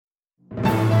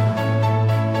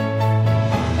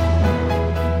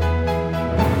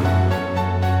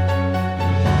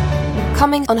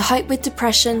Coming on Hope with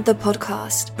Depression, the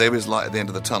podcast. There is light at the end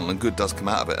of the tunnel and good does come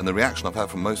out of it. And the reaction I've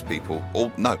had from most people, all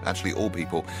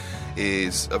people,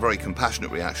 is a very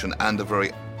compassionate reaction and a very,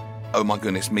 oh my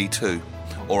goodness, me too.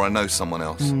 Or I know someone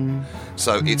else.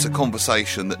 So it's a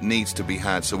conversation that needs to be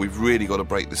had. So we've really got to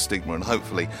break the stigma, and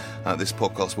hopefully this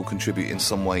podcast will contribute in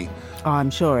some way. Oh,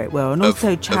 I'm sure it will. And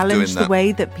also challenge the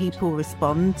way that people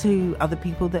respond to other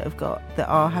people that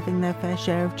are having their fair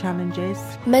share of challenges.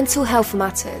 Mental health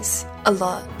matters a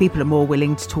lot. People are more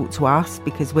willing to talk to us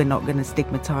because we're not going to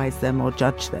stigmatise them or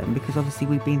judge them, because obviously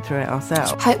we've been through it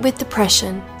ourselves. Hope with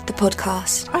Depression, the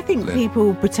podcast. I think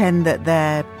people pretend that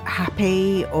they're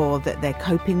happy or that they're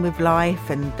coping with life,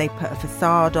 and they put a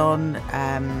facade on,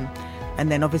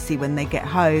 and then obviously when they get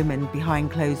home and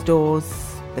behind closed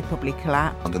doors, they probably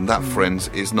collapse. And that, friends,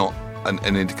 is not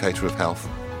an indicator of health.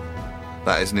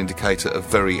 That is an indicator of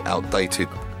very outdated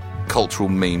cultural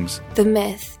memes. The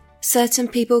myth: certain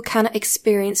people cannot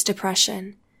experience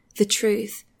depression. The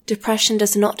truth: depression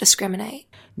does not discriminate.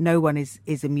 No one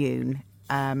is immune.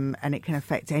 And it can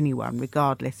affect anyone,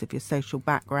 regardless of your social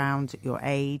background, your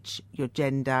age, your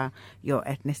gender, your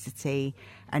ethnicity,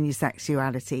 and your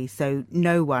sexuality. So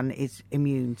no one is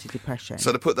immune to depression.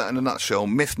 So to put that in a nutshell,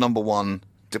 myth number one: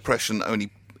 depression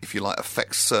only, if you like,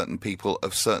 affects certain people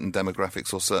of certain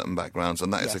demographics or certain backgrounds,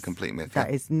 and that is a complete myth.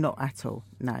 That is not at all,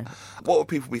 no. What would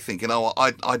people be thinking? Oh,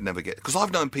 I'd never get... Because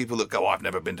I've known people that go, I've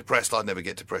never been depressed, I'd never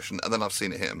get depression, and then I've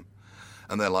seen it hit them.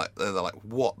 And they're like,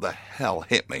 what the hell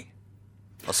hit me?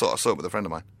 I saw it with a friend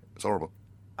of mine. It's horrible.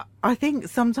 I think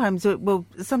sometimes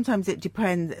it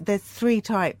depends. There's three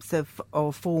types of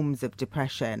forms of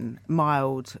depression: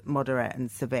 mild, moderate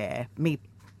and severe.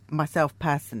 Myself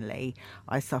personally,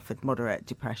 I suffered moderate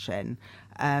depression.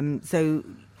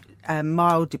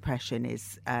 Mild depression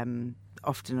is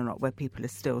often or not where people are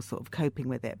still sort of coping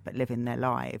with it but living their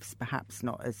lives, perhaps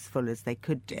not as full as they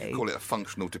could do. You call it a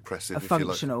functional depressive.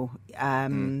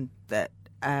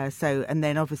 And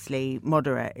then obviously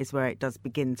moderate is where it does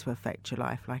begin to affect your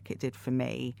life, like it did for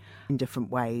me, in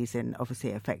different ways, and obviously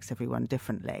it affects everyone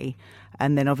differently.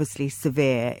 And then obviously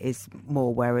severe is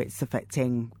more where it's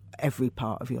affecting every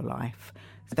part of your life.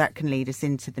 So that can lead us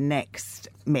into the next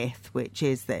myth, which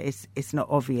is that it's not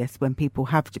obvious when people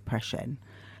have depression.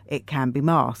 It can be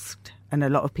masked, and a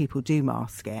lot of people do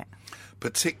mask it.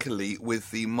 Particularly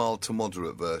with the mild to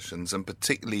moderate versions, and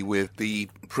particularly with the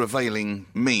prevailing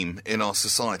meme in our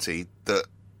society that,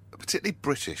 particularly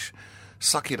British,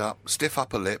 suck it up, stiff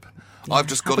upper lip, I've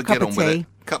just got to get on with it.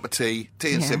 Cup of tea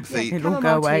and sympathy. It'll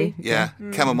go away.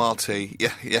 Chamomile tea.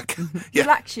 Yeah.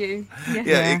 Relax you.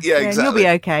 Yeah, exactly. You'll be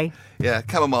okay. Yeah,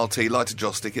 chamomile tea, light a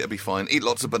joss stick, it'll be fine. Eat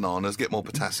lots of bananas, get more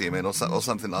potassium in, or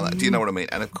something like that. Do you know what I mean?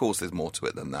 And of course there's more to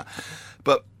it than that.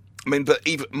 But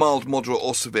even mild, moderate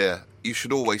or severe, you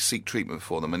should always seek treatment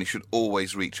for them, and you should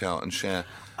always reach out and share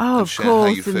how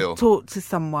you feel. And talk to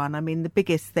someone. I mean, the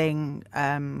biggest thing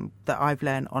that I've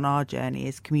learned on our journey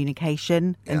is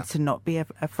communication, and to not be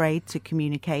afraid to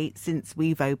communicate. Since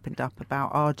we've opened up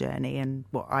about our journey and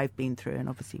what I've been through, and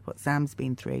obviously what Sam's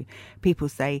been through, people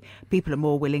say people are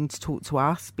more willing to talk to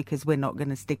us because we're not going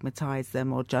to stigmatise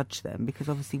them or judge them, because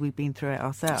obviously we've been through it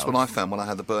ourselves. That's what I found when I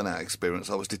had the burnout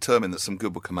experience. I was determined that some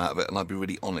good would come out of it, and I'd be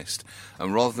really honest.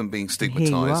 And rather than being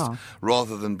stigmatised,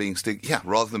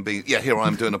 here I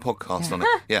am doing a podcast on it.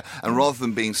 And rather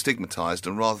than being stigmatised,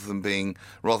 and rather than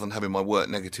having my work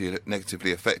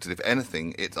negatively affected, if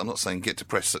anything, I'm not saying get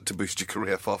depressed to boost your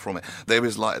career, far from it. There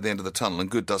is light at the end of the tunnel,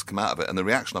 and good does come out of it. And the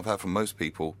reaction I've had from most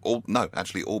people, all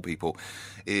people,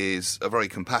 is a very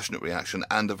compassionate reaction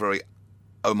and a very,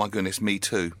 oh my goodness, me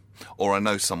too. Or I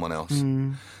know someone else.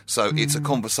 So it's a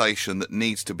conversation that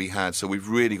needs to be had. So we've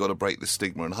really got to break the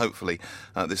stigma, and hopefully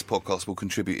this podcast will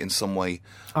contribute in some way.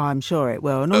 Oh, I'm sure it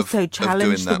will. And also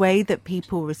challenge the way that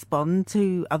people respond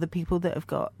to other people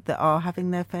that are having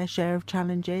their fair share of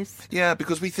challenges. Yeah,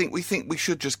 because we think we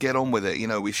should just get on with it.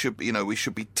 We should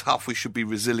be tough. We should be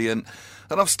resilient.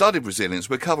 And I've studied resilience.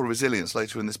 We'll cover resilience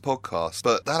later in this podcast.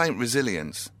 But that ain't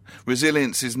resilience.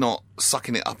 Resilience is not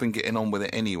sucking it up and getting on with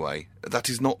it anyway. That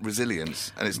is not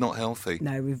resilience, and it's not healthy.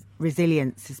 No,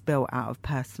 resilience is built out of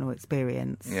personal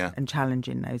experience and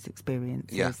challenging those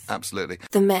experiences. Yeah, absolutely.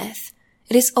 The myth: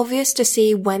 it is obvious to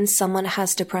see when someone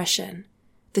has depression.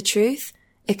 The truth: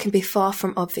 it can be far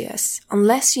from obvious,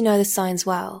 unless you know the signs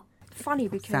well. Funny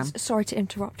because sorry to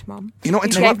interrupt, Mum. You're not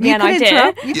interrupting. You gave me an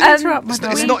idea. Interrupt,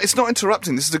 it's not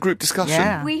interrupting. This is a group discussion.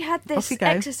 Yeah. We had this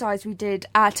exercise we did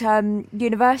at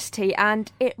university,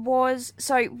 and it was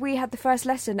we had the first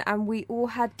lesson, and we all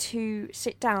had to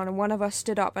sit down, and one of us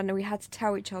stood up, and we had to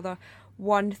tell each other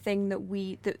one thing that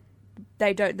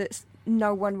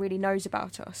no one really knows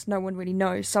about us. No one really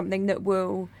knows, something that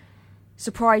will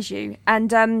surprise you.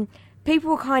 And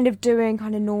people were kind of doing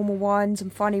kind of normal ones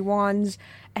and funny ones.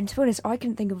 And to be honest, I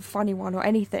couldn't think of a funny one or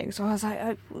anything. So I was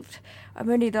like, I'm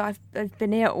only that I've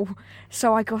been ill.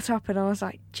 So I got up and I was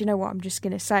like, do you know what? I'm just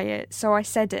going to say it. So I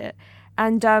said it.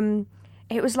 And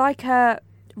it was like a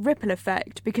ripple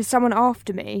effect, because someone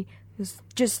after me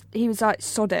he was like,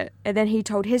 sod it. And then he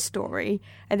told his story.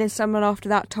 And then someone after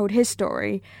that told his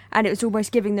story. And it was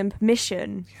almost giving them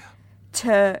permission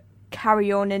to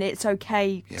carry on, and it's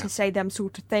okay to say them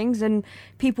sort of things. And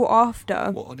people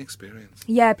after, what an experience.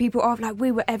 Yeah, people after,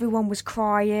 like, everyone was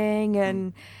crying,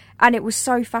 and it was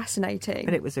so fascinating.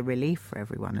 But it was a relief for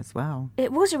everyone as well.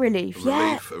 It was a relief,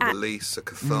 a release, a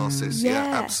catharsis. Yeah,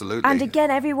 absolutely. And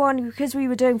again, everyone, because we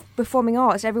were doing performing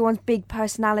arts, everyone's big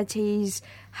personalities,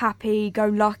 happy, go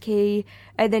lucky,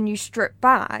 and then you strip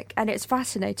back, and it's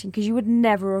fascinating because you would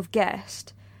never have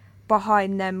guessed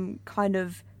behind them kind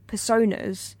of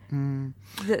personas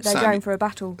that they're going for a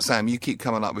battle. Sam, you keep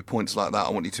coming up with points like that. I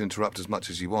want you to interrupt as much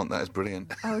as you want. That is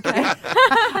brilliant. Oh, okay.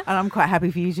 And I'm quite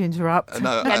happy for you to interrupt.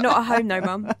 No, not at home though,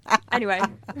 Mum. Anyway.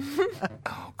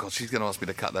 Oh, God, she's going to ask me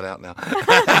to cut that out now.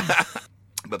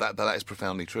 But that is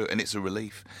profoundly true, and it's a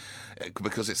relief,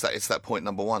 because it's that point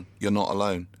number one. You're not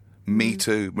alone. Me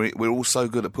too. We're all so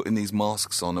good at putting these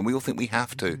masks on, and we all think we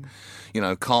have to.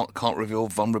 Can't reveal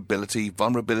vulnerability.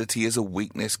 Vulnerability is a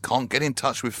weakness. Can't get in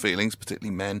touch with feelings,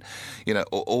 particularly men.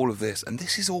 All of this, and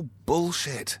this is all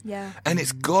bullshit. Yeah. And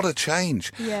it's got to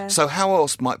change. Yeah. So how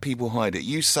else might people hide it?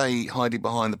 You say hiding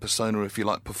behind the persona, if you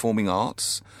like, performing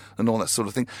arts and all that sort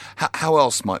of thing. How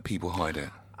else might people hide it?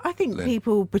 I think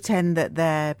people pretend that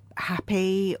they're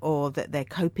happy or that they're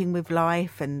coping with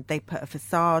life, and they put a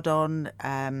facade on.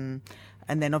 And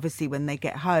then obviously when they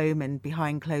get home and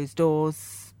behind closed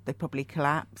doors, they probably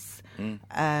collapse.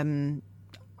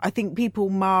 I think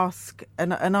people mask,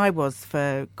 and I was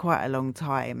for quite a long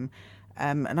time.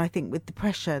 And I think with the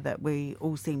pressure that we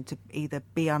all seem to either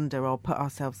be under or put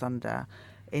ourselves under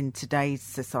in today's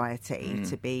society,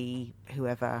 to be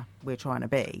whoever we're trying to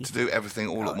be. To do everything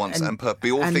all at once and be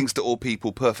all things to all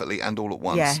people perfectly and all at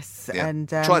once. Yes. Yeah. And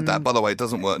tried that, by the way. It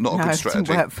doesn't work. Not a good strategy. It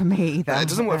doesn't work for me either. It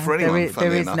doesn't work for anyone,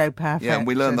 There is enough. no perfect. Yeah, and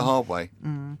we learned the hard way.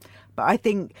 But I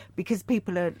think because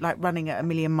people are like running at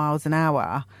 1,000,000 miles an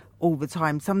hour all the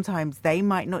time, sometimes they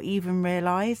might not even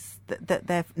realise that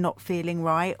they're not feeling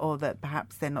right, or that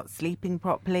perhaps they're not sleeping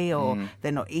properly, or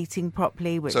they're not eating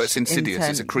properly. Which so it's insidious,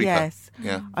 it's a creeper. Yes.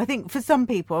 Yeah. I think for some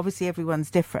people, obviously everyone's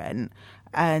different,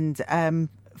 and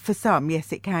for some,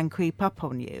 yes, it can creep up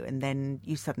on you, and then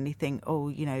you suddenly think,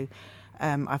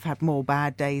 I've had more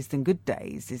bad days than good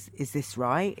days. Is this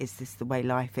right? Is this the way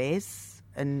life is?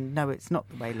 And no, it's not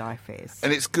the way life is.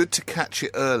 And it's good to catch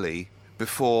it early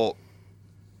before...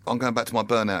 I'm going back to my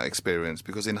burnout experience,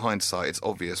 because in hindsight it's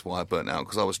obvious why I burnt out,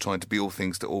 because I was trying to be all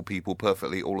things to all people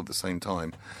perfectly all at the same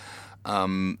time,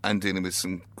 and dealing with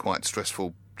some quite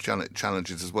stressful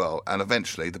challenges as well. And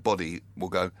eventually the body will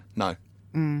go, no.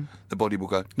 The body will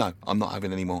go, no, I'm not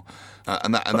having any more.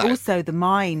 But also the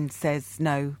mind says,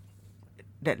 no,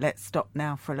 let's stop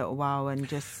now for a little while and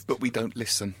just... But we don't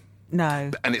listen.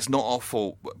 No. And it's not our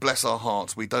fault. Bless our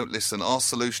hearts, we don't listen. Our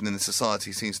solution in the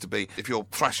society seems to be, if you're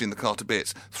thrashing the car to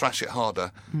bits, thrash it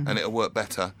harder and it'll work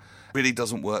better. It really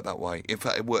doesn't work that way. In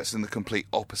fact, it works in the complete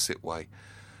opposite way.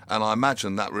 And I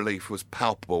imagine that relief was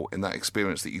palpable in that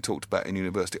experience that you talked about in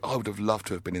university. I would have loved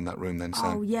to have been in that room then,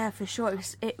 Sam. Oh, yeah, for sure.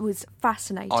 It was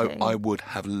fascinating. I would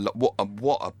have... What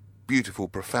a beautiful,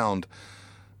 profound...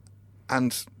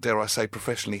 and, dare I say,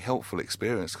 professionally helpful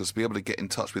experience, because to be able to get in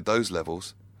touch with those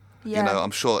levels... Yeah. I'm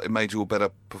sure it made you all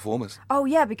better performers. Oh,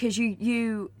 yeah, because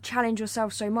you challenge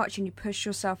yourself so much and you push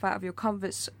yourself out of your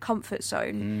comfort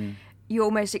zone. You're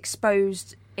almost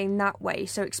exposed in that way.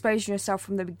 So exposing yourself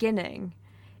from the beginning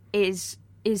is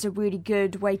a really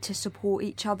good way to support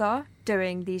each other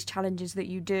doing these challenges that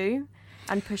you do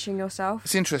and pushing yourself.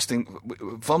 It's interesting.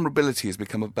 Vulnerability has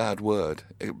become a bad word.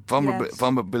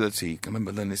 Vulnerability, I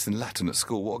remember learning this in Latin at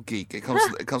school. What a geek. It comes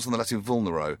from the Latin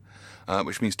vulnero,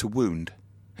 which means to wound.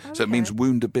 Okay. So it means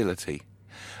woundability.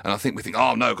 And I think we think,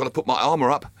 oh no, I've got to put my armour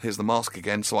up. Here's the mask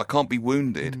again, so I can't be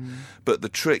wounded. But the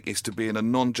trick is to be in a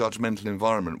non-judgmental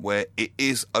environment where it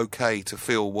is okay to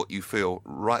feel what you feel,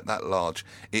 right that large.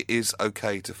 It is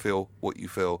okay to feel what you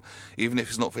feel. Even if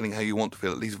it's not feeling how you want to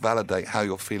feel, at least validate how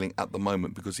you're feeling at the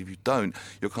moment, because if you don't,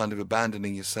 you're kind of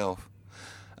abandoning yourself.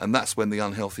 And that's when the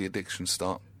unhealthy addictions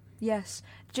start. Yes.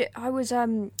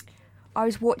 I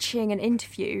was watching an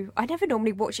interview. I never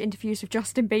normally watch interviews with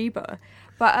Justin Bieber,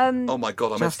 But Oh my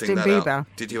God, I'm Justin editing that Bieber. out.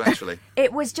 Did you actually?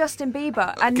 it was Justin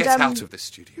Bieber. And Get out of this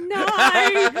studio. No, I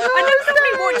know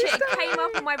somebody watch it. It came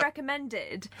up on my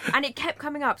recommended, and it kept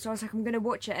coming up. So I was like, I'm going to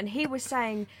watch it. And he was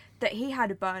saying that he had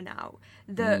a burnout.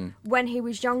 That when he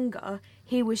was younger,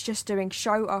 he was just doing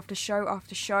show after show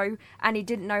after show, and he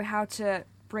didn't know how to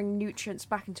bring nutrients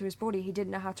back into his body. He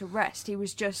didn't know how to rest. He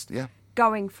was just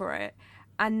going for it.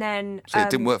 And then So it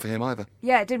didn't work for him either.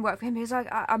 Yeah, it didn't work for him. He was like,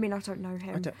 I mean, I don't know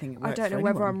him. I don't think it I works don't know for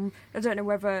whether anyone. I don't know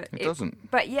whether It doesn't.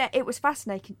 But yeah, it was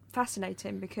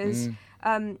fascinating because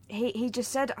he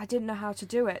just said I didn't know how to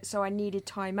do it, so I needed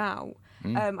time out.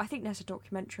 I think there's a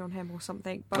documentary on him or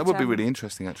something. But, That would be really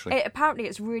interesting, actually. Apparently,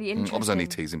 it's really interesting. I was only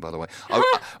teasing, by the way.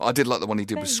 I did like the one he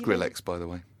did with Skrillex, by the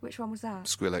way. Which one was that?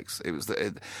 Skrillex. It was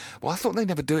well, I thought they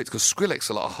never do it because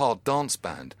Skrillex are like a hard dance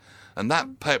band, and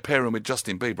that pairing with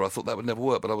Justin Bieber, I thought that would never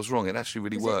work, but I was wrong. It actually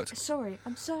really worked. Sorry,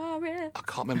 I'm sorry. I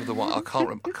can't remember the one. I can't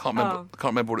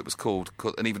remember what it was called.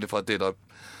 And even if I did, I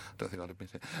don't think I'd admit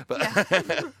it.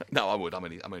 But no, I would. I'm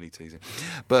only teasing.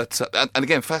 But and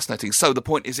again, fascinating. So the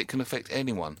point is, it can affect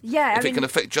anyone. Yeah, if it can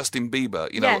affect Justin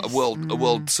Bieber, you know, Yes. a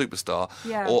world superstar,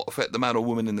 Yeah. or affect the man or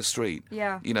woman in the street.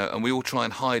 Yeah. You know, and we all try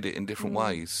and hide it in different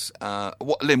ways.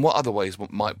 Lynn, what other ways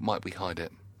might we hide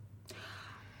it?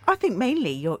 I think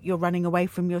mainly you're running away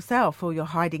from yourself, or you're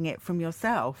hiding it from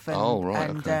yourself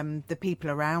and, the people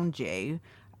around you.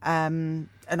 And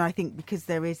I think because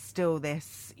there is still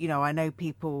this, you know, I know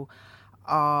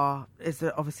there's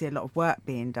obviously a lot of work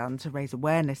being done to raise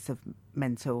awareness of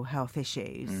mental health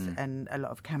issues, and a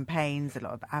lot of campaigns, a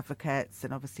lot of advocates,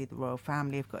 and obviously the royal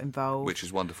family have got involved. Which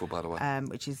is wonderful, by the way.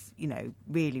 Which is, you know,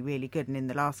 really, really good. And in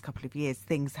the last couple of years,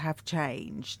 things have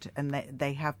changed and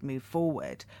they have moved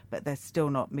forward, but they're still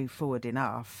not moved forward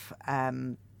enough.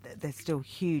 There's still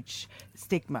huge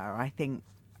stigma, I think,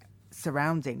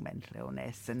 surrounding mental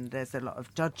illness, and there's a lot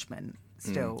of judgment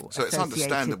still. So it's associated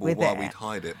understandable with why it. we'd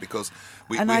hide it, because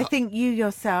I think you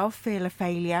yourself feel a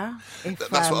failure. That's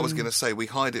what I was going to say. We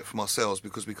hide it from ourselves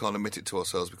because we can't admit it to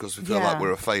ourselves, because we feel like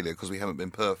we're a failure because we haven't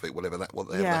been perfect, whatever the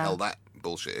hell that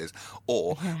bullshit is.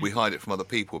 Or we hide it from other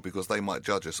people because they might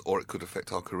judge us, or it could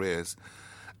affect our careers.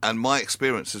 And my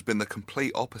experience has been the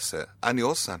complete opposite. And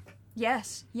yours, Sam.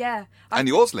 Yes, yeah. And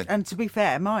yours, Lynn. And to be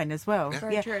fair, mine as well.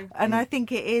 Very true. And I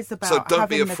think it is about So don't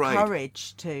be having afraid. the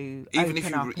courage to Even if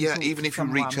open up you, and talk even to if you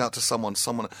reach someone. out to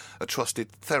someone, a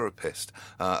trusted therapist,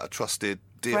 a trusted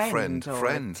dear friend, or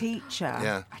a teacher.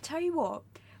 Yeah. I tell you what,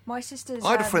 my sister's.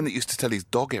 I had a friend that used to tell his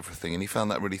dog everything, and he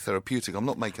found that really therapeutic. I'm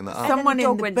not making that up. Someone the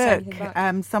dog in the wouldn't say anything book,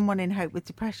 back. someone in Hope with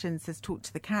Depression says talk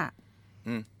to the cat.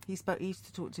 He used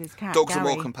to talk to his cat. Dogs are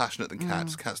Gary. more compassionate than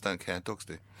cats. Cats don't care. Dogs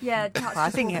do. Yeah, that's I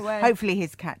just think walk away. hopefully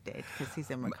his cat did, because he's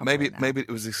in recovery now. Maybe it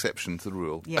was the exception to the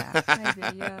rule. Yeah.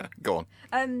 Maybe, yeah. Go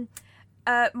on.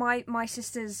 My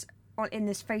sister's in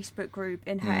this Facebook group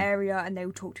in her area, and they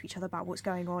all talk to each other about what's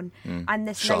going on. And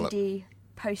this Charlotte. lady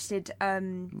posted,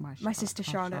 my sister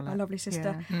Charlotte, my lovely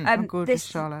sister. Yeah. Oh, gorgeous this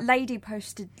Charlotte. lady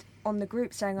posted on the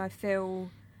group saying, "I feel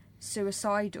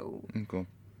suicidal. Go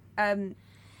on.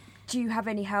 Do you have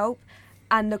any help?"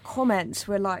 And the comments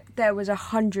were like, there was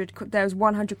 100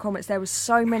 comments. There was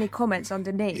so many comments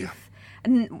underneath,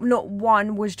 and not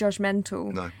one was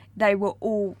judgmental. No. They were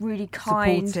all really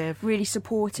kind, Supportive. really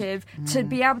supportive. To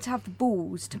be able to have the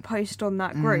balls to post on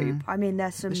that group, I mean,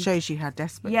 there's some. It shows you how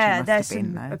desperate Yeah, she must there's have been,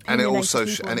 some though. And it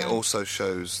opinionated people also there.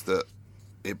 shows that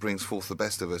it brings forth the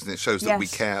best of us, and it shows that we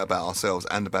Yes. care about ourselves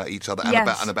and about each other, and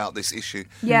Yes. about this issue,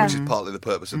 Yeah. which is partly the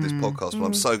purpose of this podcast. But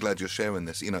I'm so glad you're sharing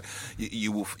this. You know,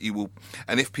 you will,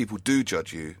 and if people do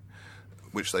judge you,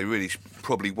 which they really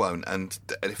probably won't, and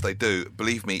if they do,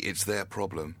 believe me, it's their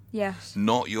problem. Yes.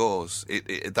 Not yours.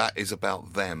 That is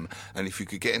about them. And if you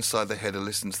could get inside their head and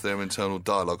listen to their internal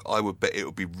dialogue, I would bet it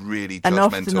would be really judgmental. And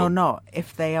often or not,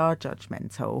 if they are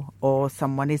judgmental, or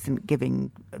someone isn't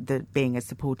being as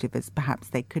supportive as perhaps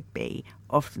they could be,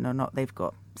 often or not, they've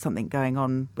got something going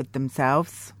on with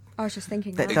themselves I was just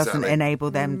thinking that that. doesn't Exactly.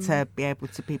 enable them to be able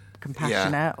to be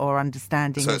compassionate or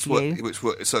understanding So of it's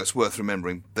you. so it's worth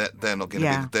remembering that they're not going to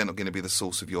Yeah. be they're not going to be the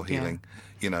source of your healing.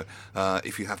 You know,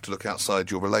 if you have to look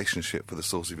outside your relationship for the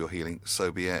source of your healing,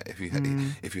 so be it. If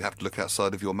you have to look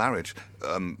outside of your marriage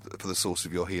for the source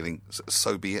of your healing,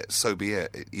 so be it. So be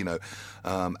it. You know,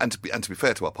 and to be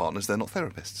fair to our partners, they're not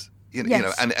therapists. You know,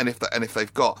 Yes. and if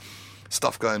they've got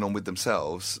stuff going on with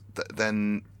themselves,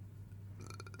 then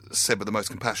said with the most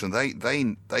compassion,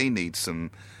 they need some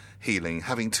healing.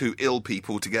 Having two ill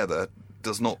people together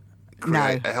does not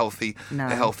create a healthy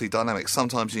dynamic.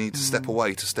 Sometimes you need to step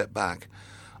away to step back,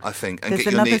 I think, and There's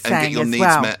get your, another and get saying your as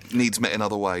needs well. met in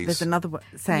other ways. There's another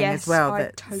saying Yes, as well I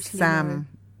that totally Sam know.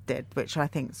 did, which I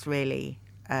think is really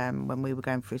when we were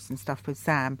going through some stuff with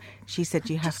Sam. She said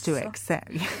you have to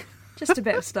accept. Just a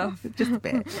bit of stuff. Just a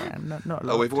bit, yeah, not a lot.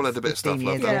 Oh, we've all had a bit of stuff,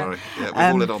 love, don't Yeah. worry. Yeah, we've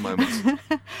all had our moments.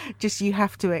 Just you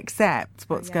have to accept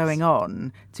what's going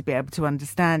on to be able to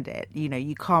understand it. You know,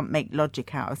 you can't make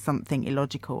logic out of something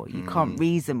illogical. You can't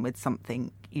reason with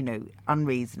something, you know,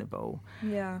 unreasonable.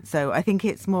 Yeah. So I think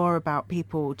it's more about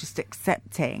people just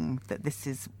accepting that this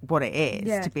is what it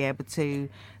is, to be able to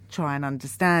try and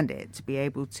understand it, to be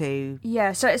able to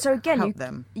so again, help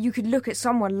them. You could look at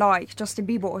someone like Justin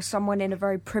Bieber or someone in a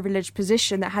very privileged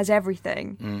position that has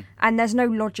everything, and there's no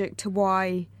logic to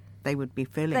why they would be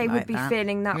feeling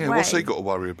feeling that Yeah, way. what's he got to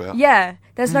worry about? Yeah,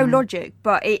 there's no logic,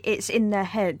 but it's in their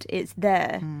head. It's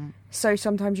there. So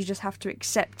sometimes you just have to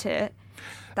accept it.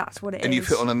 That's what it is. And you've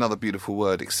hit on another beautiful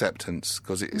word, acceptance,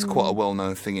 because it's quite a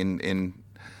well-known thing in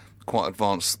quite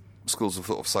advanced schools of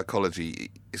thought of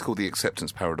psychology. It's called the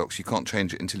acceptance paradox. You can't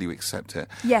change it until you accept it.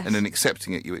 Yes. And in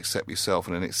accepting it, you accept yourself.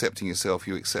 And in accepting yourself,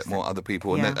 you accept more other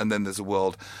people. Yeah. And then there's a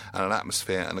world and an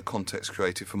atmosphere and a context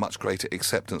created for much greater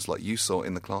acceptance, like you saw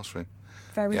in the classroom.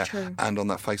 Very true. And on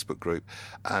that Facebook group.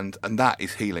 And that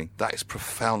is healing. That is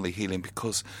profoundly healing,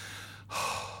 because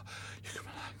you can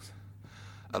relax.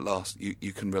 At last,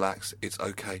 you can relax. It's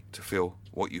okay to feel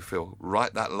what you feel.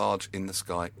 Write that large in the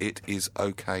sky. It is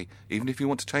okay. Even if you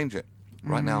want to change it.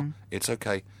 Right now, it's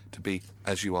okay to be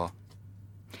as you are.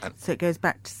 And So it goes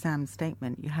back to Sam's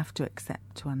statement, you have to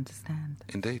accept to understand.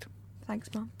 indeed. Thanks,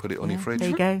 Mum. Put it on your fridge. There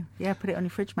you go. Yeah, put it on your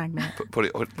fridge magnet. Put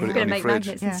it We're on going to your make fridge.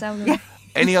 magnets Yeah. and sell them.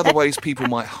 Any other ways people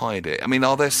might hide it? I mean,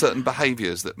 are there certain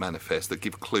behaviours that manifest that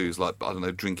give clues, like, I don't know,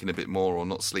 drinking a bit more or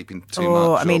not sleeping too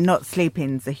much? I mean, not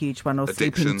sleeping's a huge one, or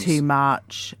sleeping Addictions. too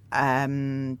much,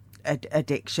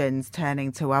 addictions,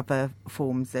 turning to other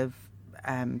forms of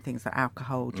things like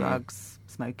alcohol, drugs,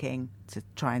 smoking, to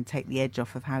try and take the edge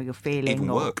off of how you're feeling, Even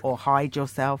work. or hide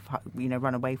yourself, you know,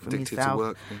 run away from Addicted to yourself.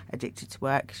 work, yeah. Addicted to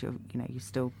work, 'cause you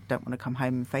still don't want to come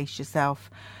home and face yourself.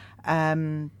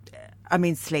 I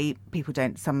mean, sleep.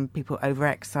 Some people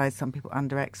over-exercise, some people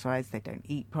under-exercise. They don't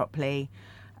eat properly.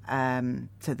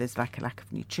 So there's like a lack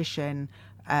of nutrition.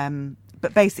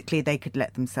 But basically they could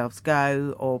let themselves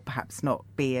go, or perhaps not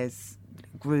be as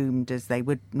groomed as they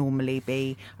would normally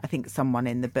be. I think someone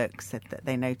in the book said that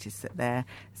they noticed that their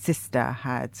sister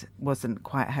wasn't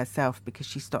quite herself because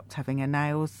she stopped having her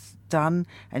nails done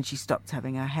and she stopped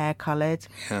having her hair coloured.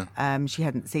 Yeah. She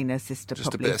hadn't seen her sister Just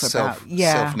a probably bit of for about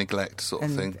self-neglect sort of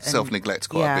And- thing. and- Self-neglect's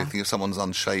quite a big thing. If someone's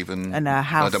unshaven... and her I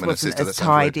house don't mean a wasn't sister, as that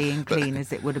sounds rude, tidy and but- clean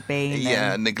as it would have been.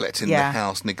 Yeah, and- neglecting the yeah.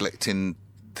 house, neglecting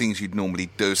things you'd normally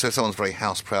do. So if someone's very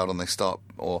house proud and they start,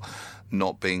 or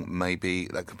not being, maybe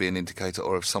that could be an indicator.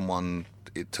 Or if someone,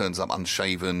 it turns up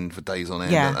unshaven for days on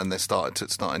end, Yeah. and they're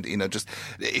starting, you know, just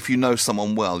if you know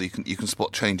someone well, you can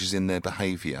spot changes in their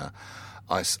behaviour.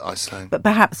 I say. But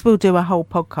perhaps we'll do a whole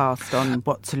podcast on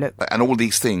what to look. And all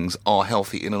these things are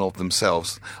healthy in and of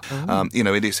themselves. You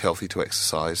know, it is healthy to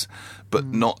exercise, but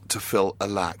not to fill a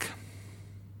lack.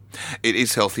 It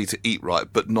is healthy to eat right,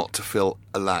 but not to fill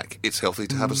a lack. It's healthy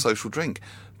to have a social drink,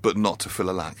 but not to fill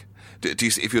a lack. Do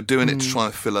you see, if you're doing it to try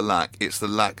and fill a lack, it's the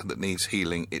lack that needs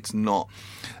healing. It's not.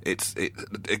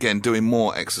 Again, doing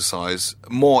more exercise.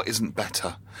 More isn't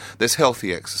better. There's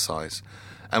healthy exercise.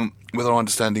 And with our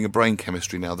understanding of brain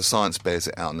chemistry now, the science bears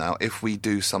it out now. If we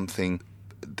do something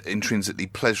intrinsically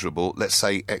pleasurable, let's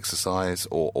say exercise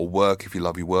or work if you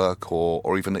love your work,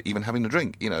 or even having a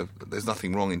drink, you know, there's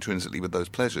nothing wrong intrinsically with those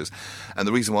pleasures. And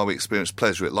the reason why we experience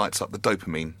pleasure, it lights up the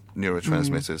dopamine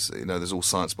neurotransmitters. You know, there's all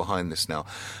science behind this now.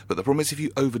 But the problem is if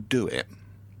you overdo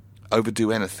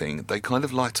anything, they kind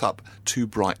of light up too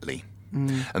brightly.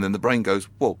 And then the brain goes,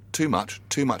 well, too much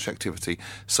activity,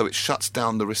 so it shuts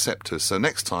down the receptors. So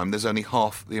next time there's only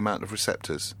half the amount of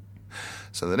receptors.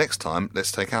 So the next time,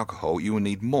 let's take alcohol, you will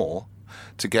need more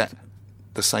to get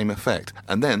the same effect.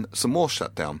 And then some more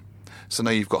shut down. So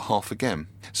now you've got half again.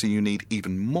 So you need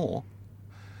even more.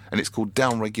 And it's called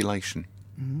downregulation.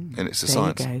 And it's a There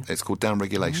you science. go. It's called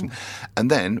downregulation.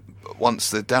 And then, once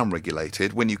they're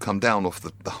downregulated, when you come down off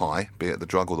the high, be it the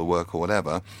drug or the work or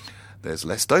whatever, there's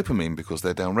less dopamine because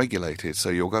they're downregulated. So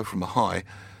you'll go from a high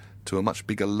to a much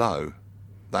bigger low.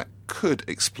 That could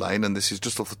explain, and this is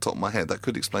just off the top of my head, that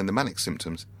could explain the manic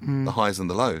symptoms, the highs and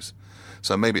the lows.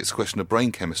 So maybe it's a question of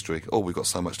brain chemistry. Oh, we've got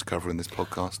so much to cover in this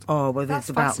podcast. Oh, well, That's there's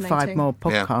about 5 fascinating. more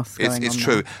podcasts yeah, going it's on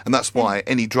true. now. And that's why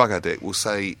any drug addict will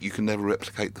say you can never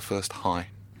replicate the first high.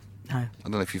 No. I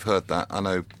don't know if you've heard that. I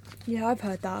know, Yeah, I've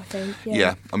heard that, I think.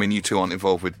 yeah. I mean, you two aren't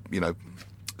involved with, you know,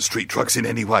 street drugs in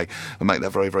any way. I make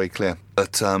that very, very clear.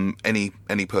 But any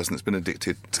person that's been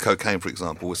addicted to cocaine, for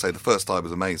example, will say the first high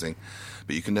was amazing,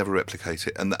 but you can never replicate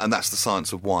it. And that's the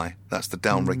science of why. That's the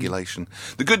down-regulation.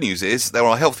 The good news is there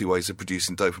are healthy ways of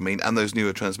producing dopamine, and those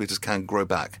neurotransmitters can grow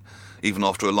back, even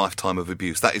after a lifetime of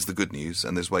abuse. That is the good news,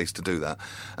 and there's ways to do that.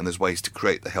 And there's ways to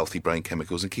create the healthy brain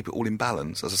chemicals and keep it all in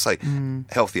balance. As I say,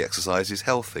 healthy exercise is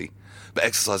healthy, but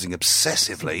exercising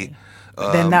obsessively...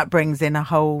 then that brings in a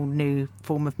whole new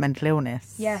form of mental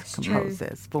illness. Yes,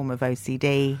 compulsive form of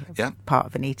OCD, part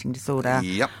of an eating disorder,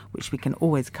 which we can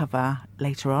always cover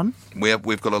later on.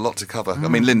 We've got a lot to cover. I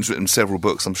mean, Lynn's written several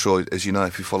books, I'm sure, as you know,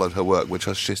 if you followed her work, which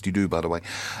I suggest you do, by the way.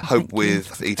 Hope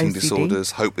with eating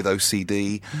disorders, Hope with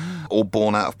OCD, all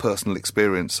born out of personal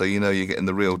experience. So you know you're getting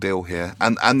the real deal here.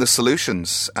 And the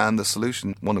solutions,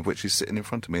 one of which is sitting in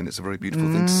front of me, and it's a very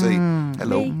beautiful thing to see.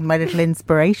 Hello. My little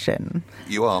inspiration.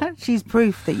 You are. She's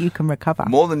proof that you can recover.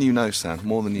 More than you know, Sam.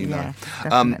 More than you know.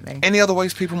 Definitely. Any other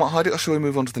ways people might hide it, or shall we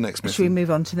move on to the next myth? Shall we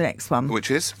move on to the next one? Which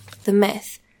is? The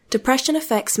myth. Depression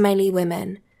affects mainly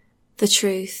women. The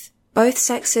truth. Both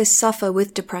sexes suffer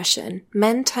with depression.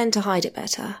 Men tend to hide it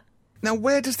better. Now,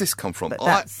 where does this come from? But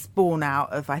that's born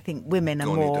out of, I think, women are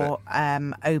more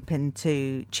open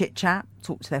to chit-chat,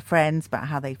 talk to their friends about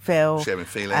how they feel. Sharing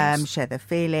feelings. Share their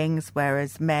feelings,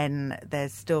 whereas men,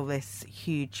 there's still this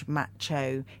huge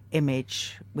macho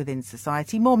image within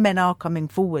society. More men are coming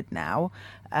forward now.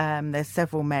 There's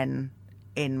several men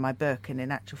in my book, and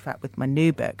in actual fact with my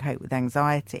new book, Hope with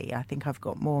Anxiety, I think I've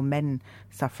got more men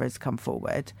sufferers come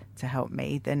forward to help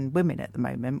me than women at the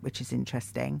moment, which is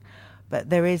interesting. But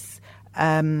there is,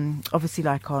 obviously,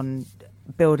 like on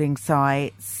building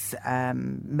sites,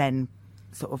 men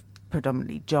sort of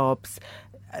predominantly jobs,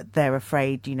 they're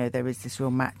afraid, there is this real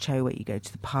macho where you go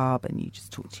to the pub and you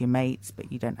just talk to your mates,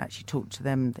 but you don't actually talk to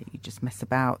them, that you just mess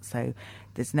about. So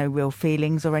there's no real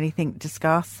feelings or anything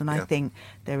discussed. And I think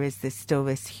there is still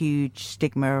this huge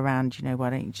stigma around, why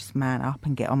don't you just man up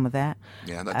and get on with it?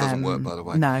 Yeah, that doesn't work, by the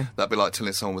way. No. That'd be like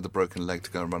telling someone with a broken leg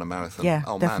to go and run a marathon. Yeah,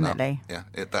 Man definitely. up.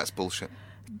 Yeah, that's bullshit.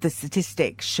 The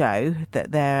statistics show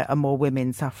that there are more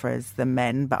women sufferers than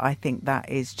men, but I think that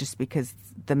is just because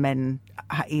the men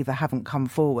either haven't come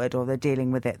forward, or they're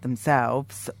dealing with it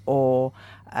themselves, or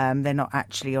they're not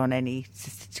actually on any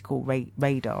statistical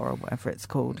radar, or whatever it's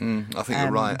called. I think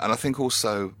you're right. And I think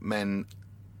also men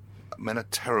are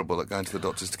terrible at going to the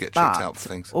doctors to get checked out for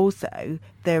things. Also,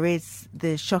 there is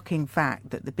the shocking fact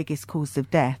that the biggest cause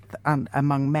of death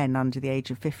among men under the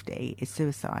age of 50 is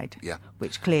suicide. Yeah.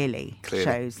 Which clearly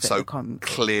shows that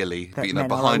clearly, that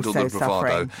behind all the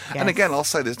bravado. Yes. And again, I'll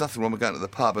say there's nothing wrong with going to the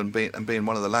pub and being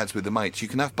one of the lads with the mates. You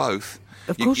can have both.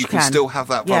 Of course you can still have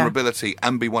that vulnerability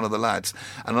and be one of the lads.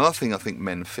 And another thing I think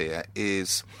men fear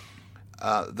is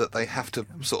that they have to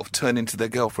sort of turn into their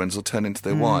girlfriends or turn into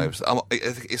their wives. I'm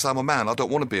a man. I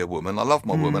don't want to be a woman. I love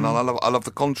my woman. And I love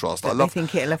the contrast. I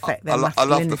think it'll affect their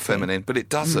masculinity. I love the feminine, but it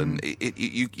doesn't.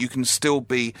 You can still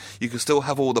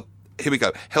have all the, here we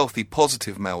go, healthy,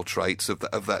 positive male traits of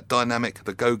that dynamic,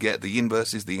 the go-get, the yin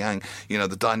versus the yang,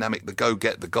 the dynamic, the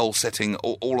go-get, the goal-setting,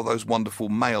 all of those wonderful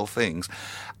male things,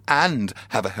 and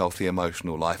have a healthy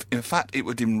emotional life. In fact, it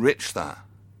would enrich that.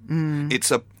 I don't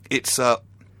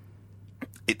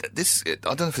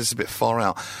know if this is a bit far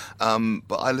out,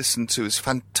 but I listened to this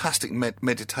fantastic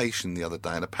meditation the other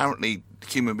day, and apparently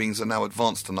human beings are now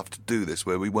advanced enough to do this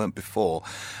where we weren't before,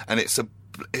 and it's a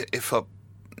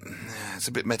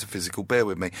bit metaphysical, bear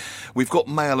with me. We've got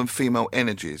male and female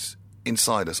energies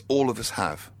inside us, all of us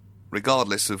have,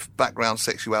 regardless of background,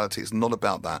 sexuality. It's not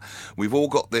about that. We've all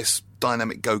got this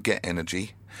dynamic go-get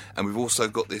energy, and we've also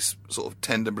got this sort of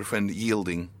tender, befriend,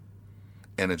 yielding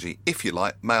energy, if you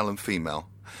like, male and female.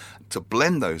 To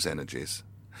blend those energies,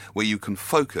 where you can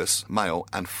focus, male,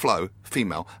 and flow,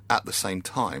 female, at the same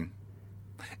time,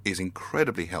 is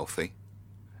incredibly healthy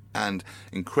and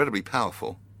incredibly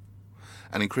powerful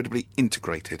and incredibly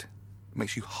integrated. It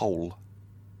makes you whole.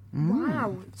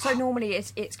 Wow. So normally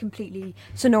it's completely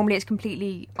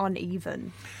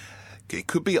uneven. It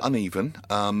could be uneven.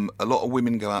 A lot of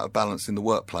women go out of balance in the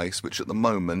workplace, which at the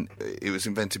moment, it was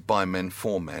invented by men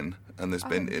for men. And there's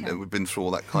been, we've been through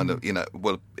all that kind of,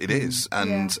 it is.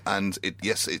 And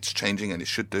it's changing, and it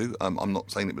should do. I'm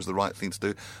not saying it was the right thing to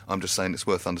do. I'm just saying it's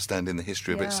worth understanding the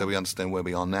history of it, so we understand where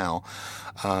we are now.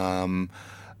 And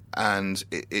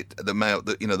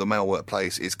the male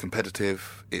workplace is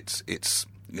competitive. It's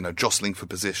jostling for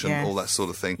position, all that sort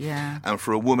of thing. Yeah. And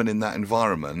for a woman in that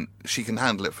environment, she can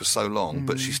handle it for so long,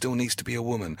 but she still needs to be a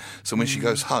woman. So when she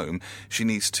goes home, she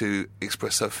needs to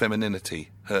express her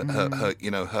femininity her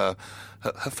you know, her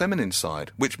feminine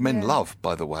side, which men love,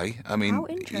 by the way. I mean, How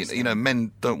interesting. you know,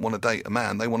 men don't want to date a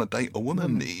man; they want to date a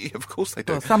woman. Of course, they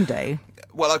do. Well, some do.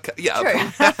 Well, okay, yeah,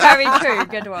 True. Very true.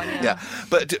 Good one. Yeah. yeah.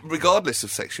 But regardless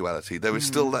of sexuality, there is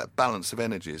still that balance of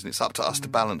energies, and it's up to us to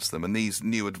balance them. And these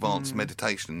new advanced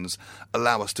meditations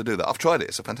allow us to do that. I've tried it;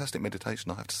 it's a fantastic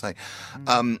meditation, I have to say.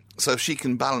 So if she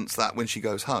can balance that when she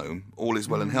goes home, all is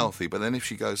well and healthy. But then if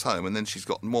she goes home and then she's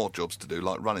got more jobs to do,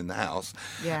 like running the house,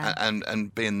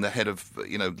 and being the head of,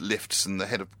 you know, lifts and the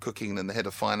head of cooking and the head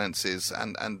of finances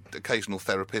and occasional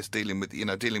therapist dealing with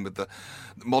the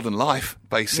modern life,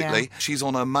 basically. She's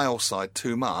on her male side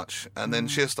too much, and then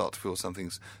she'll start to feel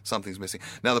something's missing.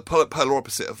 Now, the polar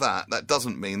opposite of that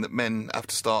doesn't mean that men have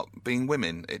to start being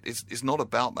women. It's not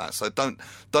about that. So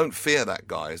don't fear that,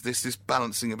 guys. This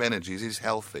balancing of energies is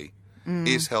healthy.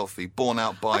 Is healthy, born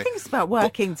out by... I think it's about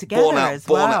working together as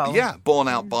well. Born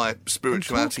out by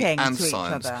spirituality and and to each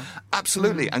science. other.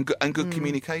 Absolutely, and good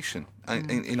communication.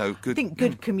 And you know, good. I think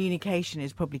good communication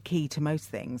is probably key to most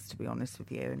things, to be honest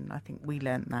with you. And I think we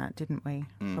learnt that, didn't we?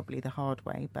 Probably the hard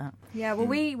way, but... Yeah, well,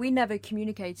 we never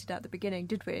communicated at the beginning,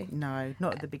 did we? No,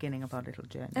 not at the beginning of our little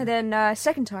journey. And then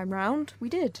second time round, we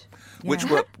did. Which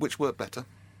worked better?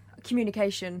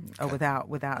 Communication. Oh, without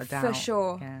a doubt. For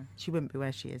sure. Yeah, she wouldn't be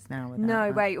where she is now without No,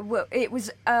 that. wait. Well, it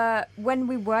was when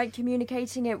we weren't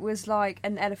communicating, it was like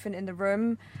an elephant in the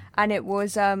room, and it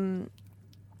was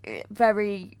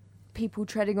very people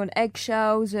treading on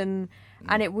eggshells, and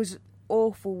it was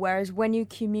awful. Whereas when you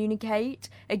communicate,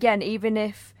 again, even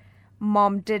if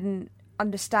Mum didn't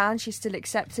understand, she still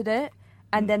accepted it,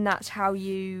 and then that's how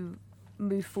you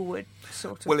move forward,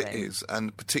 sort of Well, thing. it is,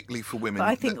 and particularly for women. But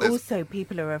I think there's- also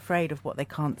people are afraid of what they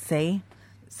can't see.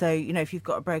 So, you know, if you've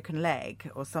got a broken leg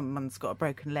or someone's got a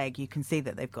broken leg, you can see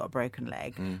that they've got a broken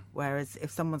leg. Whereas if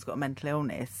someone's got a mental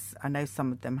illness, I know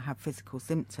some of them have physical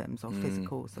symptoms or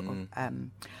physical sort of...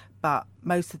 but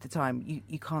most of the time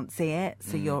you can't see it.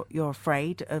 So you're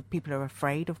afraid of... People are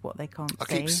afraid of what they can't I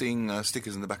see. keep seeing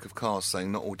stickers in the back of cars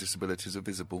saying not all disabilities are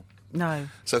visible. No.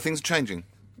 So things are changing.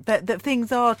 That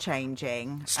things are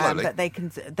changing, Slowly. but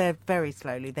they're very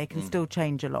slowly. They can still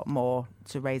change a lot more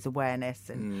to raise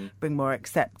awareness and bring more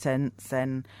acceptance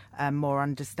and more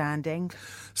understanding.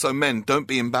 So men, don't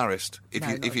be embarrassed. If No,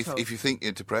 you not if you at all. if you think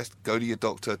you're depressed, go to your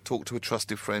doctor, talk to a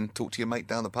trusted friend, talk to your mate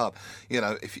down the pub. You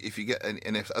know, if you get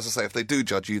and if, as I say, if they do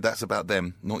judge you, that's about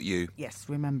them, not you. Yes,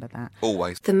 remember that.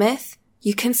 Always. The myth,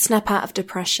 you can snap out of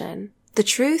depression. The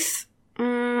truth,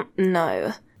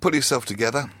 no. Pull yourself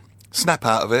together, snap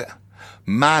out of it,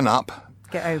 man up.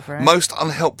 Get over it. Most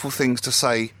unhelpful things to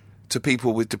say to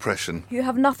people with depression. You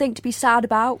have nothing to be sad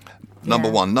about. Number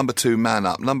Yeah. 1. Number 2, man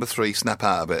up. Number 3, snap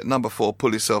out of it. Number 4,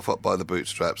 pull yourself up by the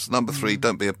bootstraps. Number 3,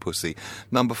 don't be a pussy.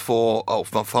 Number 4,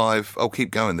 5,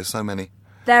 keep going. There's so many.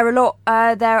 There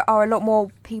are a lot more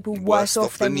people worse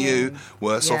off than you.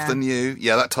 Worse off Yeah. than you.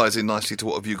 Yeah, that ties in nicely to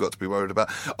what have you got to be worried about.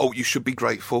 Oh, you should be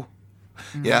grateful.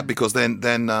 Yeah, because then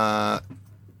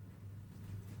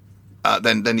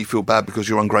you feel bad because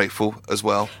you're ungrateful as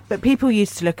well. But people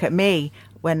used to look at me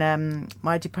when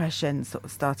my depression sort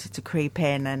of started to creep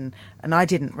in, and I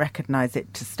didn't recognise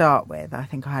it to start with. I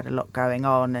think I had a lot going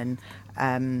on, and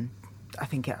I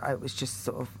think it was just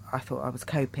sort of, I thought I was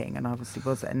coping, and I obviously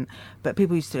wasn't. But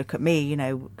people used to look at me, you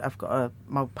know, I've got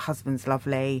my husband's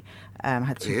lovely,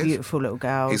 had He two is. beautiful little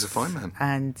girls. He's a fine man.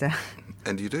 And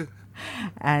And you do.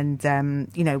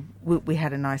 you know, we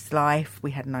had a nice life, we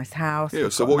had a nice house. Yeah,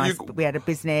 we've so got what a you nice- got- we had a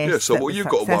business. Yeah, so that what was you've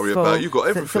got to worry successful. about, you've got So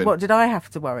everything. what did I have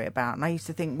to worry about? And I used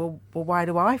to think, well, why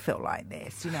do I feel like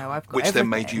this? You know, I've got Which then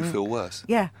made you everything. feel worse.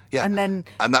 Yeah, Yeah. and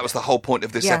that was the whole point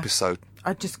of this Yeah. episode.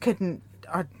 I just couldn't.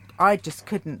 I just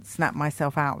couldn't snap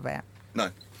myself out of it. No.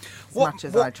 much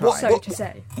as I tried. So to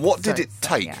say. What did So it to say,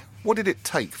 take? yeah. What did it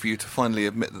take for you to finally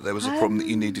admit that there was a problem that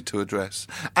you needed to address?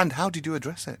 And how did you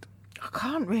address it? I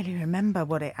can't really remember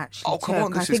what it actually Oh, took. come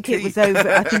on, this I think is it key. was over.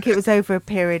 I think it was over a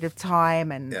period of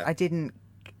time, and Yeah. I didn't.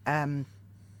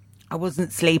 I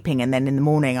wasn't sleeping, and then in the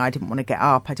morning I didn't want to get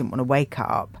up. I didn't want to wake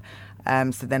up.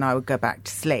 So then I would go back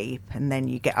to sleep, and then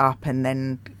you get up, and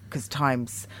then because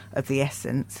time's of the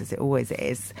essence, as it always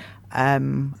is, I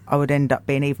would end up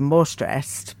being even more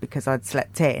stressed because I'd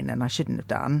slept in and I shouldn't have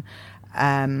done.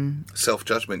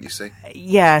 Self-judgment, you see.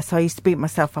 Yeah, so I used to beat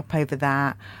myself up over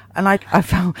that, and I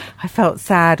felt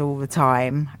sad all the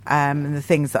time. And the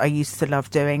things that I used to love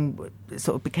doing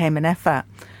sort of became an effort.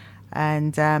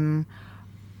 And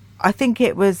I think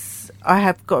it was, I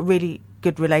have got a really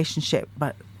good relationship,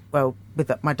 with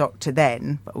my doctor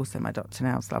then, but also my doctor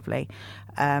now is lovely.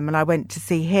 And I went to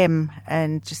see him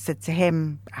and just said to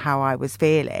him how I was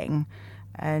feeling,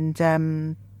 and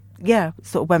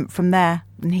sort of went from there.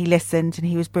 And he listened, and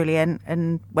he was brilliant,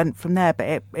 and went from there.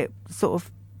 But it sort of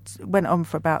went on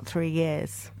for about 3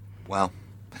 years. Wow.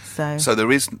 So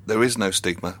there is no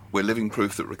stigma. We're living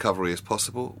proof that recovery is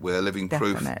possible. We're living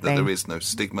proof that there is no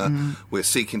stigma. We're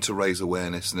seeking to raise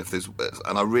awareness, and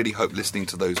I really hope, listening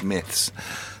to those myths,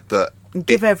 that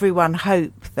give everyone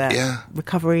hope that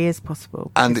recovery is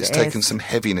possible. And it's taken some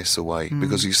heaviness away,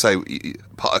 because you say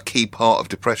a key part of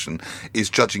depression is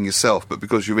judging yourself, but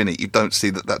because you're in it, you don't see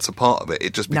that that's a part of it.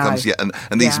 It just becomes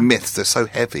and these myths, they're so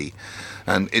heavy.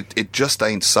 And it just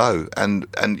ain't so. And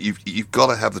you've got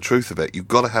to have the truth of it. You've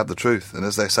got to have the truth. And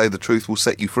as they say, the truth will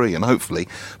set you free. And hopefully,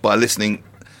 by listening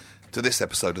to this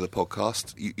episode of the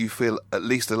podcast, you feel at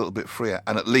least a little bit freer.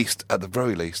 And at the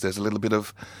very least, there's a little bit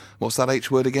of, what's that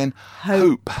H word again?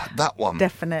 Hope. That one.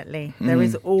 Definitely. There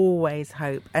is always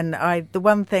hope. And the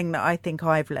one thing that I think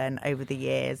I've learned over the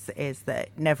years is that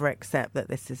never accept that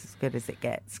this is as good as it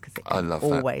gets, because it can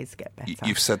always get better.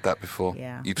 You've said that before.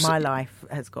 Yeah. My life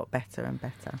has got better and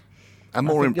better. And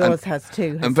more yours has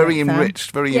too. And very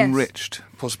enriched,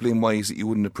 possibly in ways that you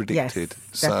wouldn't have predicted.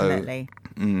 Yes, definitely.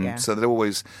 So they're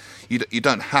always, you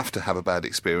don't have to have a bad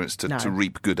experience to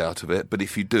reap good out of it, but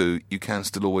if you do, you can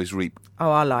still always reap. Oh,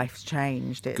 our life's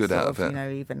changed. It's good out of it.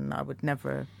 Even I would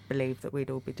never believe that we'd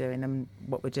all be doing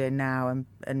what we're doing now,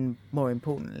 and more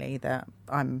importantly, that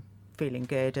I'm feeling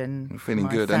good and feeling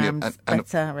my good Sam's and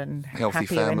better and healthy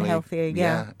happier family, and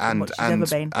healthier, and ever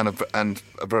been. and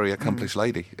a very accomplished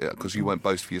lady, because you won't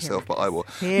boast for yourself, but I will.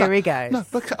 Here he goes. No,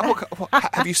 look,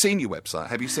 have you seen your website?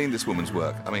 Have you seen this woman's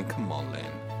work? I mean, come on, Lynn.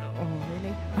 Oh,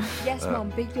 really? Yes,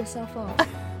 Mum, big yourself up.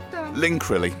 Lynn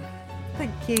Crilly.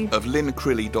 Thank you. Of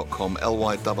lyncrilly.com,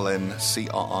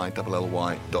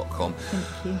 lynncrilly.com. Thank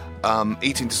you.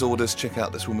 Eating disorders, check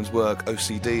out this woman's work.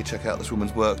 OCD, check out this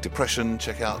woman's work. Depression,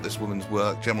 check out this woman's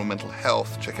work. General mental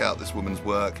health, check out this woman's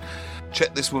work.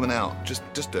 Check this woman out. Just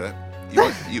do it. You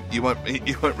won't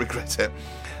regret it.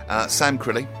 Sam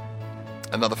Crilly,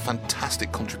 another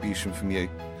fantastic contribution from you.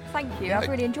 Thank you, I've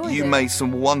really enjoyed it. You made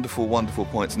some wonderful, wonderful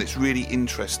points, and it's really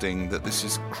interesting that this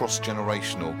is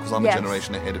cross-generational, because I'm a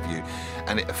generation ahead of you,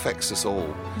 and it affects us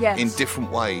all in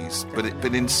different ways,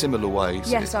 but in similar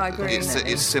ways. Yes, I agree.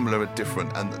 It's similar and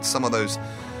different, and some of those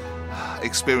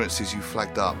experiences you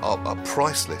flagged up are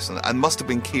priceless, and must have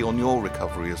been key on your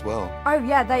recovery as well. Oh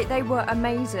yeah, they were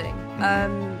amazing,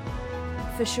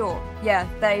 for sure. Yeah,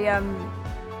 they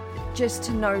just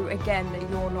to know again that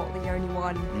you're not the only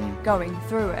one going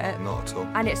through it. Not at all.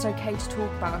 And it's okay to talk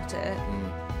about it.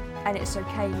 And it's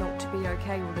okay not to be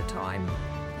okay all the time.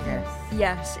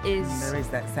 Yes, is... There is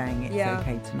that saying, it's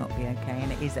okay to not be okay,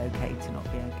 and it is okay to not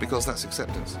be okay. Because that's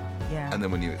acceptance. Yeah. And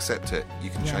then when you accept it, you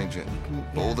can change it.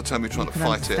 But all the time you're trying to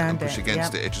fight it and push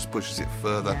against it, it just pushes it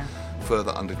further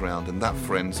underground. And that,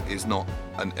 friends, is not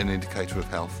an indicator of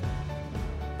health.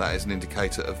 That is an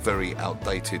indicator of very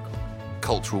outdated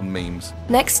cultural memes.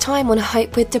 Next time on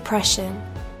Hope with Depression.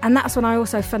 And that's when I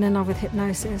also fell in love with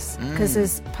hypnosis, because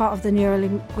as part of the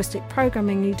neuro-linguistic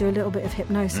programming, you do a little bit of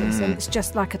hypnosis, and it's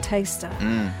just like a taster.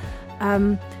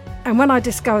 And when I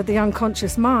discovered the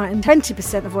unconscious mind,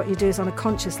 20% of what you do is on a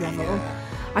conscious level.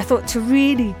 I thought to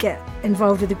really get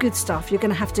involved with the good stuff, you're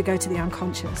going to have to go to the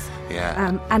unconscious.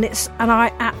 And I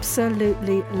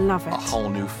absolutely love it. A whole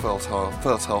new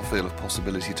fertile field of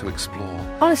possibility to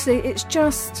explore. Honestly, it's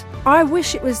just, I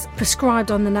wish it was prescribed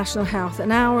on the National Health,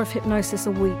 an hour of hypnosis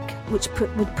a week, which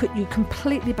would put you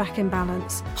completely back in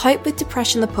balance. Hope with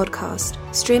Depression, the podcast,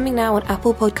 streaming now on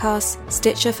Apple Podcasts,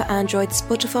 Stitcher for Android,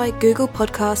 Spotify, Google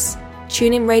Podcasts,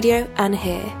 TuneIn Radio, and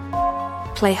here.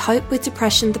 Play Hope with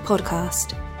Depression, the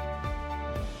podcast.